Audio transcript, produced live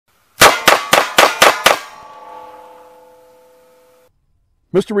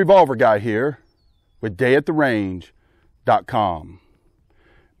Mr. Revolver Guy here with dayattherange.com.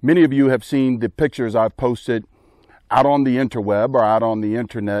 Many of you have seen the pictures I've posted out on the interweb or out on the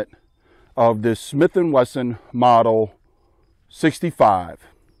internet of this Smith & Wesson Model 65.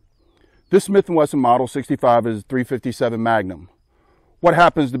 This Smith & Wesson Model 65 is 357 Magnum. What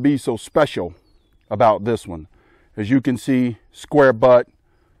happens to be so special about this one? As you can see, square butt,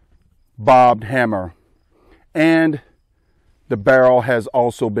 bobbed hammer, and the barrel has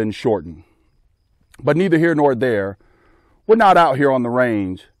also been shortened. But neither here nor there. We're not out here on the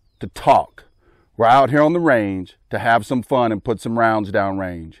range to talk. We're out here on the range to have some fun and put some rounds down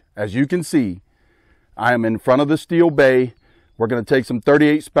range. As you can see, I am in front of the steel bay. We're going to take some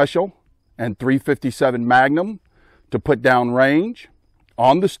 38 Special and 357 Magnum to put down range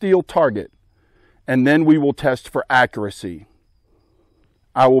on the steel target, and then we will test for accuracy.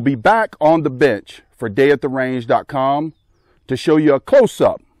 I will be back on the bench for dayattherange.com to show you a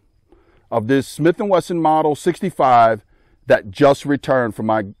close-up of this Smith & Wesson Model 65 that just returned from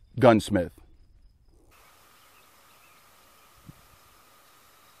my gunsmith.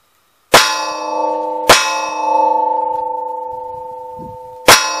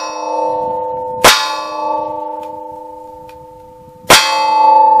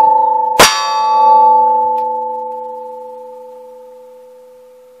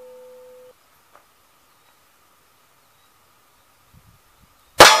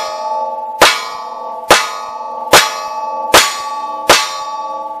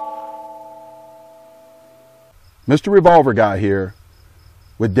 Mr. Revolver Guy here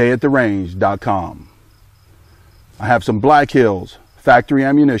with dayattherange.com. I have some Black Hills factory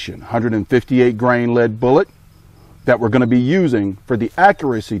ammunition, 158 grain lead bullet that we're going to be using for the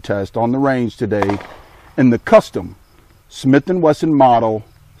accuracy test on the range today in the custom Smith & Wesson Model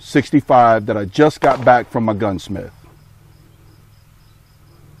 65 that I just got back from my gunsmith.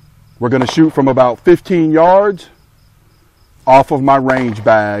 We're going to shoot from about 15 yards off of my range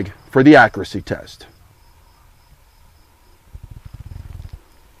bag for the accuracy test.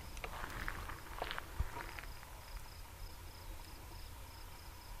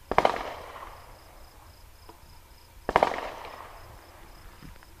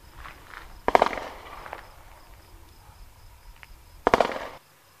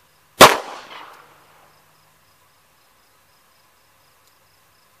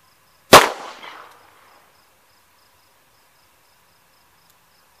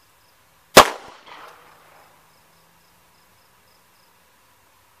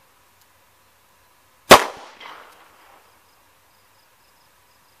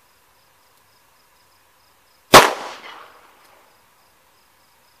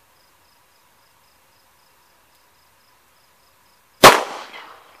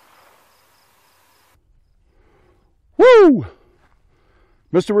 Woo!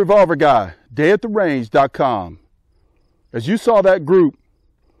 Mr. Revolver Guy, dayattherange.com. As you saw that group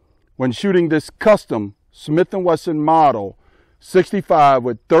when shooting this custom Smith & Wesson Model 65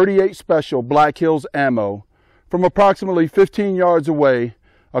 with 38 Special Black Hills ammo from approximately 15 yards away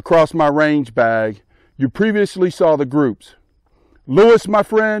across my range bag, you previously saw the groups. Lewis, my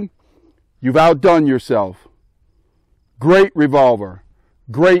friend, you've outdone yourself. Great revolver.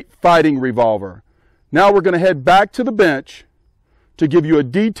 Great fighting revolver. Now we're going to head back to the bench to give you a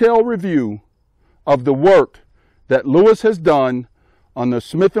detailed review of the work that Lewis has done on the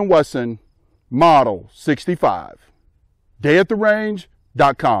Smith & Wesson Model 65.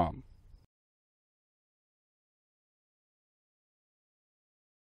 Dayattherange.com.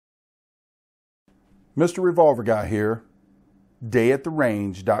 Mr. Revolver Guy here,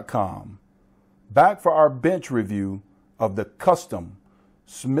 dayattherange.com. Back for our bench review of the custom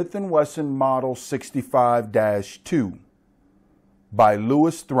Smith & Wesson Model 65-2 by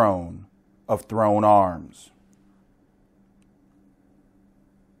Lewis Throne of Throne Arms.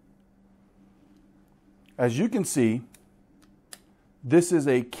 As you can see, this is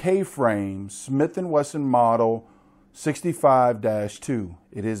a K-frame Smith & Wesson Model 65-2.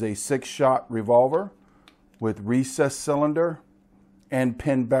 It is a 6-shot revolver with recessed cylinder and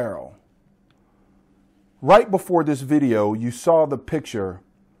pin barrel. Right before this video, you saw the picture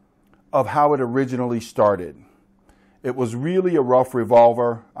of how it originally started. It was really a rough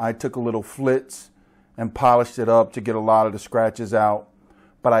revolver. I took a little flitz and polished it up to get a lot of the scratches out,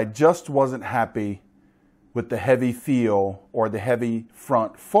 but I just wasn't happy with the heavy feel or the heavy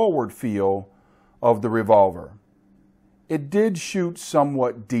front forward feel of the revolver. It did shoot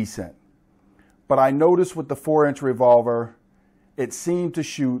somewhat decent, but I noticed with the 4-inch revolver, it seemed to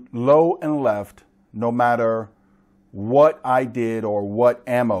shoot low and left no matter what I did or what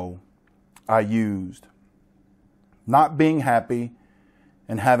ammo I used. Not being happy,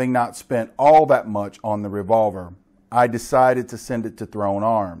 and having not spent all that much on the revolver, I decided to send it to Throne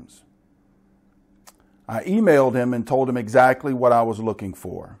Arms. I emailed him and told him exactly what I was looking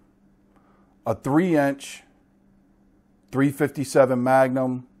for. A 3-inch 357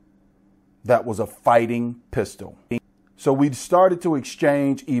 Magnum that was a fighting pistol. So we started to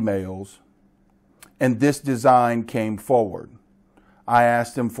exchange emails, and this design came forward. I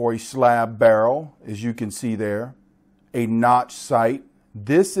asked him for a slab barrel, as you can see there, a notch sight.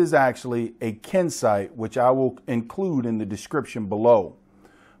 This is actually a Kensight, which I will include in the description below.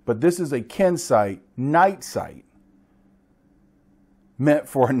 But this is a Kensight night sight meant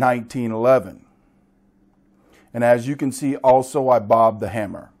for a 1911. And as you can see, also I bobbed the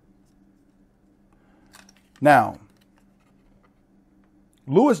hammer. Now,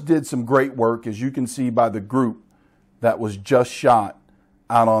 Lewis did some great work, as you can see by the group that was just shot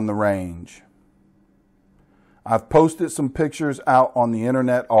out on the range. I've posted some pictures out on the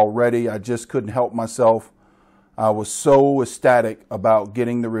internet already. I just couldn't help myself. I was so ecstatic about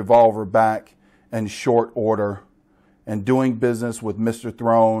getting the revolver back in short order, and doing business with Mr.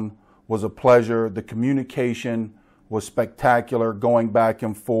 Throne was a pleasure. The communication was spectacular, going back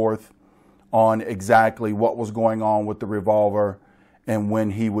and forth on exactly what was going on with the revolver and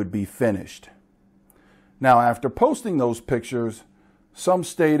when he would be finished. Now, after posting those pictures, some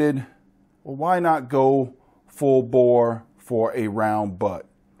stated, well, why not go full bore for a round butt?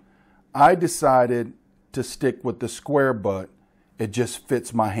 I decided to stick with the square butt. It just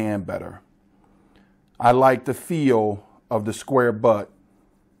fits my hand better. I like the feel of the square butt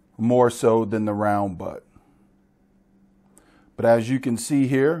more so than the round butt. But as you can see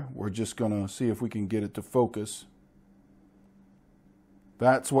here, we're just going to see if we can get it to focus.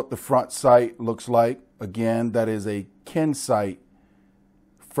 That's what the front sight looks like. Again, that is a Kensight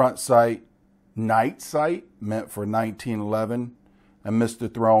front sight, night sight, meant for 1911. And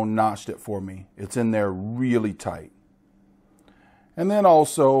Mr. Throne notched it for me. It's in there really tight. And then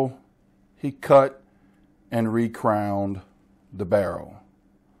also, he cut and recrowned the barrel.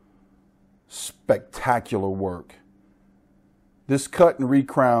 Spectacular work. This cut and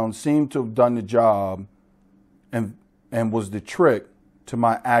recrown seemed to have done the job and was the trick to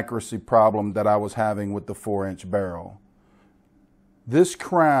my accuracy problem that I was having with the 4-inch barrel. This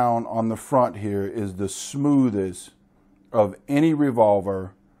crown on the front here is the smoothest of any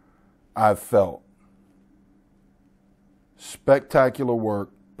revolver I've felt. Spectacular work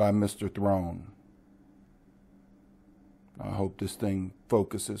by Mr. Throne. I hope this thing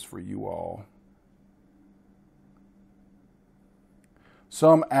focuses for you all.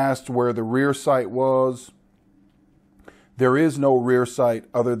 Some asked where the rear sight was. There is no rear sight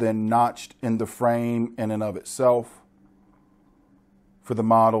other than notched in the frame in and of itself for the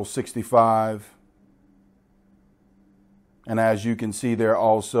model 65. And as you can see there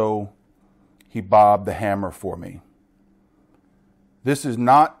also, he bobbed the hammer for me. This is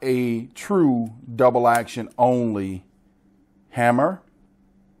not a true double action only hammer.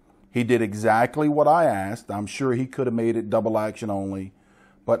 He did exactly what I asked. I'm sure he could have made it double action only,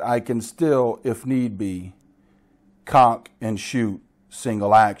 but I can still, if need be, cock and shoot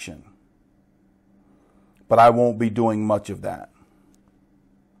single action. But I won't be doing much of that.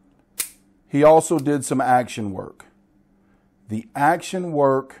 He also did some action work. The action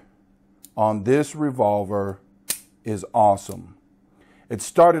work on this revolver is awesome. It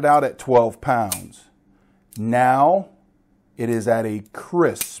started out at 12 pounds. Now it is at a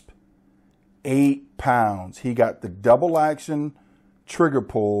crisp 8 pounds. He got the double action trigger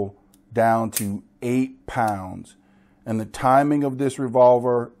pull down to 8 pounds. And the timing of this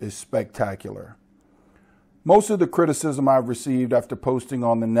revolver is spectacular. Most of the criticism I've received after posting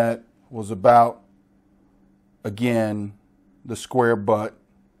on the net was about, again, the square butt.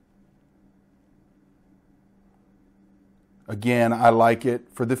 Again, I like it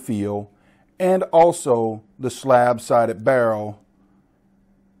for the feel, and also the slab-sided barrel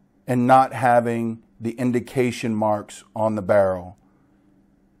and not having the indication marks on the barrel.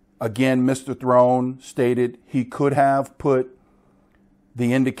 Again, Mr. Throne stated he could have put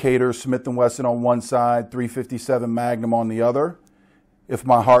the indicator Smith & Wesson on one side, 357 Magnum on the other, if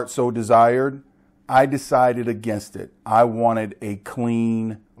my heart so desired. I decided against it. I wanted a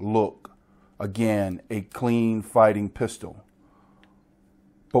clean look. Again, a clean fighting pistol.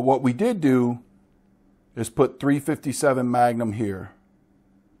 But what we did do is put 357 Magnum here.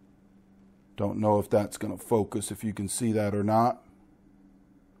 Don't know if that's going to focus, if you can see that or not.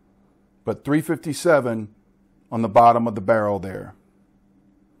 But 357 on the bottom of the barrel there.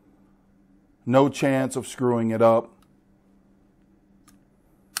 No chance of screwing it up.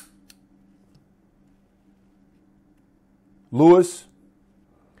 Lewis,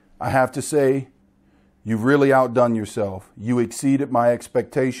 I have to say, you've really outdone yourself. You exceeded my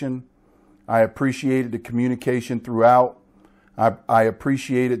expectation. I appreciated the communication throughout. I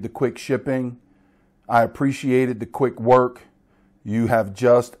appreciated the quick shipping. I appreciated the quick work. You have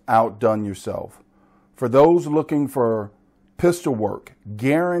just outdone yourself. For those looking for pistol work,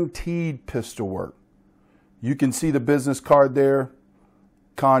 guaranteed pistol work, you can see the business card there.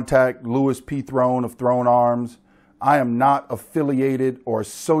 Contact Louis P. Throne of Throne Arms. I am not affiliated or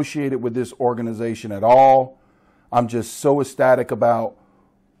associated with this organization at all. I'm just so ecstatic about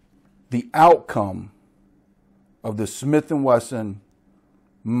the outcome of the Smith & Wesson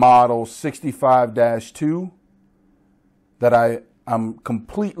Model 65-2 that I'm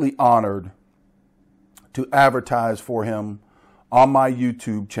completely honored to advertise for him on my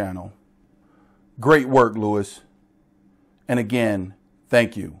YouTube channel. Great work, Louis. And again,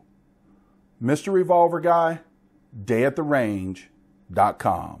 thank you. Mr. Revolver Guy,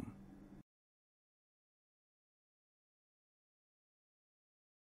 dayattherange.com.